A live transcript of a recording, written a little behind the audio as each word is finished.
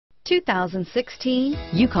2016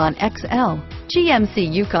 Yukon XL. GMC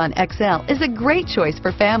Yukon XL is a great choice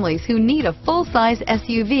for families who need a full-size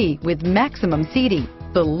SUV with maximum seating.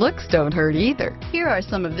 The looks don't hurt either. Here are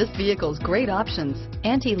some of this vehicle's great options: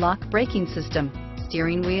 anti-lock braking system,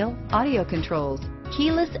 steering wheel audio controls,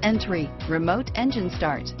 keyless entry, remote engine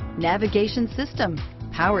start, navigation system,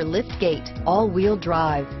 power lift gate, all-wheel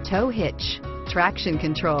drive, tow hitch, traction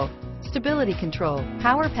control, stability control,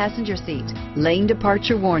 power passenger seat, lane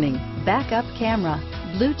departure warning, backup camera,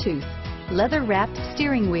 Bluetooth, leather-wrapped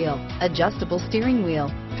steering wheel, adjustable steering wheel,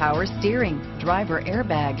 power steering, driver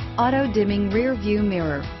airbag, auto-dimming rear view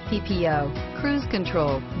mirror, PPO, cruise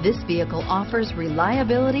control. This vehicle offers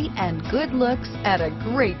reliability and good looks at a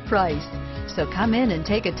great price. So come in and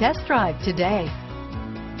take a test drive today.